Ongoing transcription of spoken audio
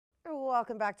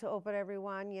welcome back to Open,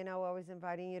 everyone. You know, always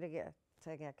inviting you to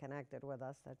get connected with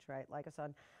us. That's right. Like us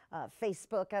on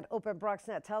Facebook at Open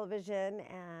BronxNet Television.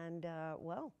 And,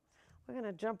 well, we're going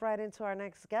to jump right into our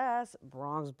next guest,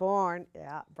 Bronx-born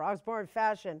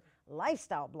fashion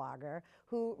lifestyle blogger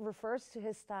who refers to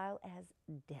his style as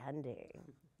dandy.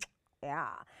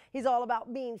 Yeah, he's all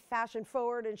about being fashion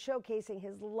forward and showcasing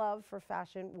his love for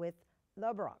fashion with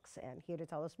the Bronx. And here to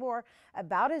tell us more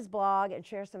about his blog and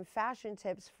share some fashion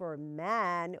tips for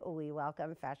men, we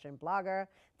welcome fashion blogger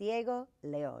Diego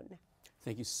Leon.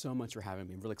 Thank you so much for having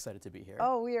me. I'm really excited to be here.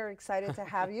 Oh, we are excited to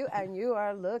have you, and you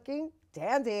are looking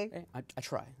dandy. Hey, I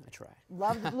try.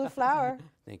 Love the blue flower.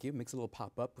 Thank you. Makes a little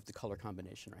pop up with the color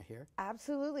combination right here.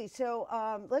 Absolutely. So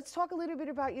let's talk a little bit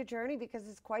about your journey because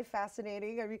it's quite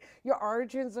fascinating. I mean, your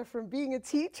origins are from being a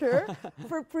teacher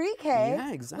for pre-K.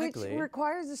 Yeah, exactly. Which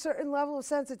requires a certain level of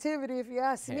sensitivity, if you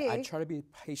ask me. I try to be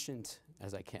patient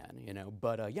as I can, you know.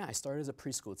 But yeah, I started as a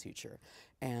preschool teacher.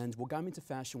 And what got me into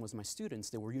fashion was my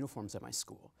students. They wore uniforms at my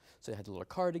school. So they had the little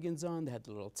cardigans on, they had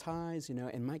the little ties, you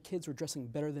know, and my kids were dressing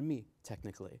better than me,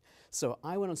 technically. So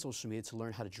I went on social media to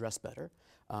learn how to dress better.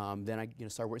 Then I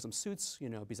started wearing some suits, you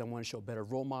know, because I wanted to show a better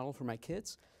role model for my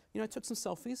kids. You know, I took some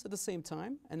selfies at the same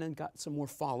time and then got some more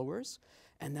followers.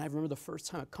 And then I remember the first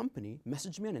time a company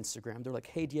messaged me on Instagram. They're like,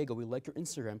 hey, Diego, we like your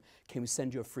Instagram. Can we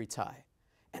send you a free tie?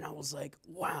 And I was like,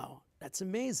 wow, that's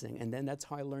amazing. And then that's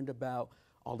how I learned about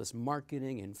all this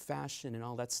marketing and fashion and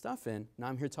all that stuff. And now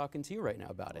I'm here talking to you right now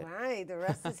about it. Right, the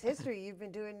rest is history. You've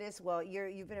been doing this, well,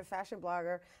 you've been a fashion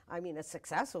blogger, I mean a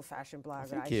successful fashion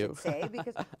blogger, should say,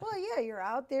 because, well, yeah, you're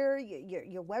out there,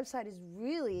 your website is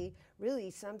really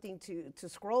something to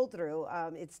scroll through.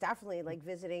 It's definitely like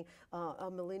visiting a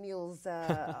millennial's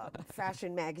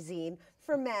fashion magazine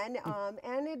for men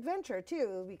and adventure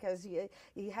too, because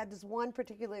you had this one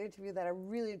particular interview that I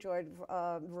really enjoyed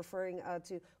referring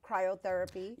to cryotherapy.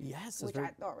 Yes. Which I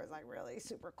thought was like really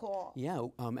super cool. Yeah,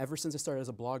 ever since I started as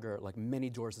a blogger, like many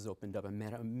doors has opened up. I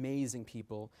met amazing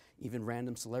people, even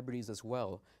random celebrities as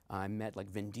well. I met like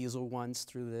Vin Diesel once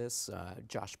through this,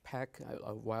 Josh Peck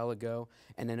a while ago.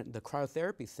 And then the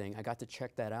cryotherapy thing, I got to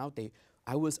check that out.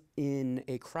 I was in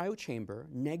a cryo chamber,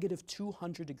 negative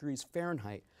 200 degrees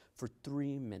Fahrenheit for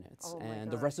 3 minutes. Oh and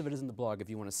the rest of it is in the blog if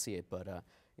you want to see it, but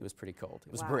it was pretty cold.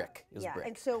 It was brick. It was brick.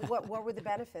 And so what were the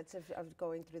benefits of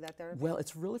going through that therapy? Well,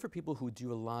 it's really for people who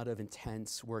do a lot of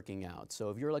intense working out. So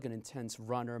if you're like an intense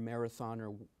runner,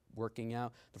 marathoner, working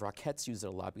out, the Rockettes use it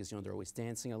a lot because, you know, they're always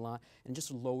dancing a lot, and it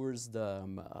just lowers the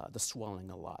swelling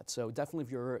a lot. So definitely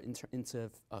if you're into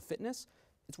fitness,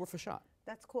 it's worth a shot.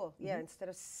 That's cool. Yeah, instead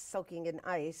of soaking in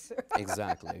ice.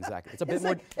 Exactly. It's a bit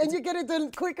more, and you get it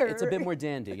done quicker. It's a bit more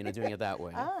dandy, you know, doing it that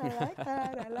way. Oh,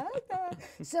 I like that.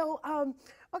 So,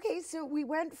 okay, so we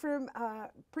went from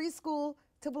preschool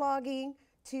to blogging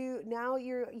to now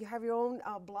you have your own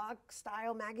blog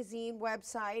style magazine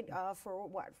website for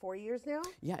what, 4 years now?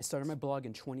 Yeah, I started my blog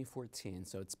in 2014,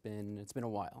 so it's been a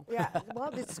while. Yeah,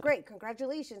 well, it's great.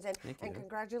 Congratulations, and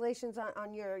congratulations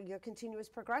on your continuous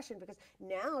progression, because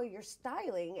now you're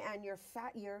styling and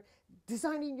you're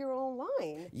designing your own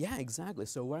line. Yeah, exactly.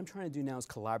 So what I'm trying to do now is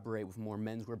collaborate with more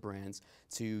menswear brands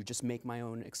to just make my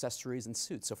own accessories and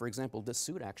suits. So for example, this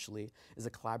suit actually is a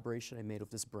collaboration I made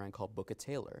with this brand called Book a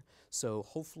Tailor. So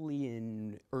hopefully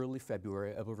in early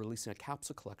February, I will be releasing a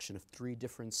capsule collection of 3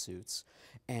 different suits.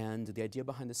 And the idea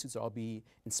behind the suits will all be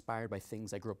inspired by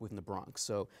things I grew up with in the Bronx.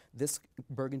 So this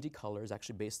burgundy color is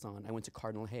actually based on, I went to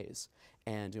Cardinal Hayes.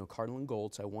 And, you know, Cardinal and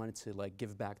gold, so I wanted to like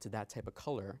give back to that type of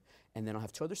color. And then I'll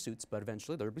have 2 other suits, but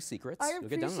eventually there'll be secrets. I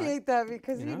appreciate that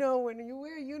because, you know, when you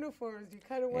wear uniforms, you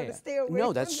kind of want to stay away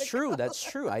No, that's true. That's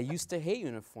true. I used to hate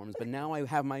uniforms, but now I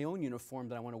have my own uniform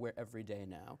that I want to wear every day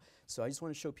now. So I just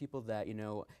want to show people that, you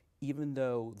know, even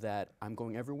though that I'm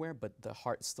going everywhere, but the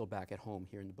heart's still back at home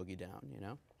here in the Boogie Down, you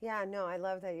know? Yeah, no, I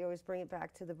love that you always bring it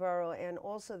back to the borough, and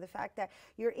also the fact that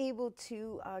you're able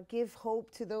to give hope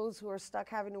to those who are stuck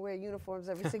having to wear uniforms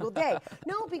every single day.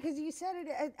 No, because you said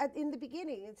it in the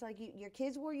beginning. It's like your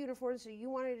kids wore uniforms, so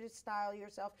you wanted to style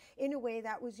yourself in a way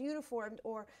that was uniformed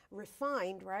or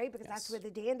refined, right? Because that's where the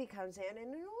dandy comes in,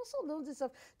 and it also lends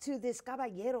itself to this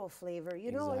caballero flavor.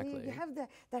 You know, you have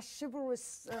that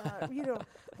chivalrous, you know,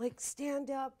 like stand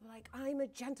up, like I'm a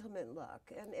gentleman look,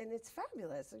 and it's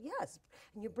fabulous. Yes,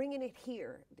 and you're bringing it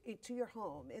here to your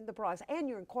home in the Bronx, and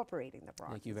you're incorporating the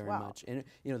Bronx. Thank you very much. And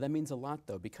you know, that means a lot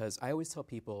though, because I always tell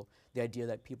people the idea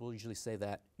that people usually say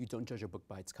that you don't judge a book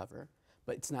by its cover.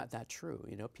 But it's not that true,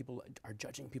 you know. People are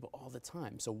judging people all the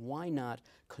time. So why not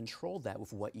control that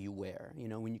with what you wear? You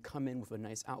know, when you come in with a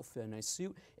nice outfit, a nice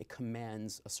suit, it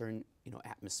commands a certain, you know,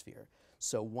 atmosphere.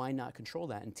 So why not control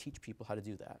that and teach people how to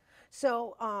do that?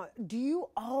 So do you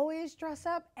always dress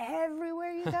up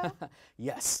everywhere you go?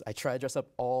 Yes, I try to dress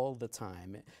up all the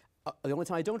time. The only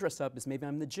time I don't dress up is maybe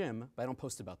I'm in the gym, but I don't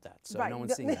post about that, so no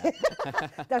one's seeing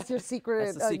that. That's your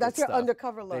secret. That's That's your stuff.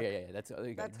 undercover look. Yeah. That's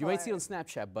you might see it on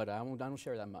Snapchat, but I don't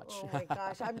share that much. Oh my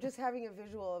gosh, I'm just having a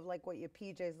visual of like what your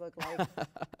PJs look like.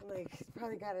 Like he's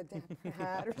probably got a dapper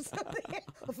hat or something,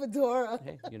 a fedora.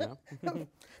 Hey, you know.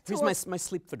 Here's my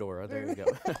sleep fedora. There you go.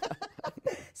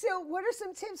 So what are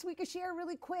some tips we could share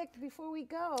really quick before we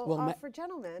go for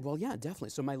gentlemen? Well, yeah, definitely.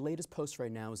 So my latest post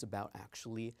right now is about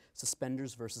actually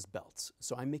suspenders versus belts.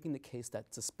 So I'm making the case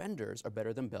that suspenders are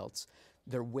better than belts.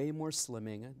 They're way more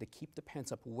slimming. They keep the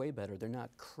pants up way better. They're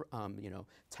not, you know,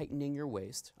 tightening your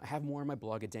waist. I have more on my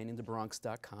blog at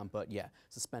dandyinthebronx.com, but yeah,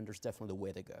 suspenders definitely the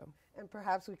way to go. And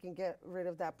perhaps we can get rid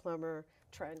of that plumber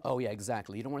trend. Oh yeah,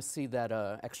 exactly. You don't want to see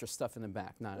that extra stuff in the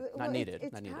back. Not needed.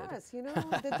 It's not needed. past, you know.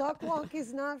 The duck walk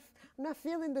is not. I'm not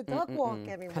feeling the duck walk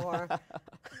anymore.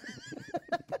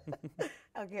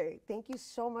 Okay, thank you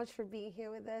so much for being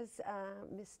here with us,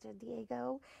 Mr.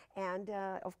 Diego. And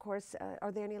of course,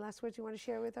 are there any last words you want to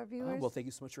share with our viewers? Well, thank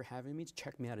you so much for having me.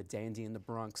 Check me out at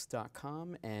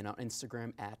dandyinthebronx.com and on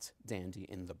Instagram at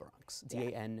dandyinthebronx.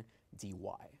 DANDY.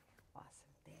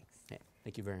 Awesome, thanks. Yeah,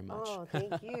 thank you very much. Oh,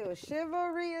 thank you.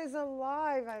 Chivalry is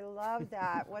alive. I love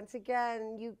that. Once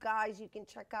again, you guys, you can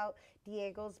check out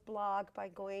Diego's blog by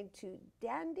going to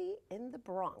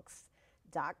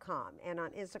dandyinthebronx.com. And on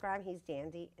Instagram, he's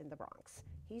Dandy in the Bronx.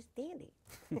 He's dandy.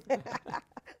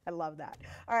 I love that.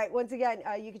 All right, once again,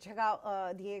 you can check out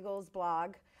Diego's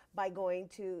blog by going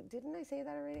to, didn't I say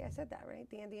that already? I said that, right?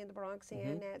 Dandy in the Bronx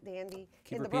and Dandy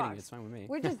in the Bronx. It's fine with me.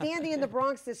 We're just Dandy in the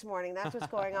Bronx this morning. That's what's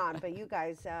going on. But you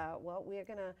guys, well, we're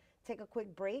going to take a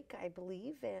quick break, I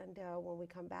believe. And when we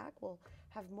come back, we'll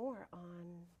have more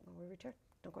on when we return.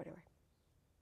 Don't go anywhere.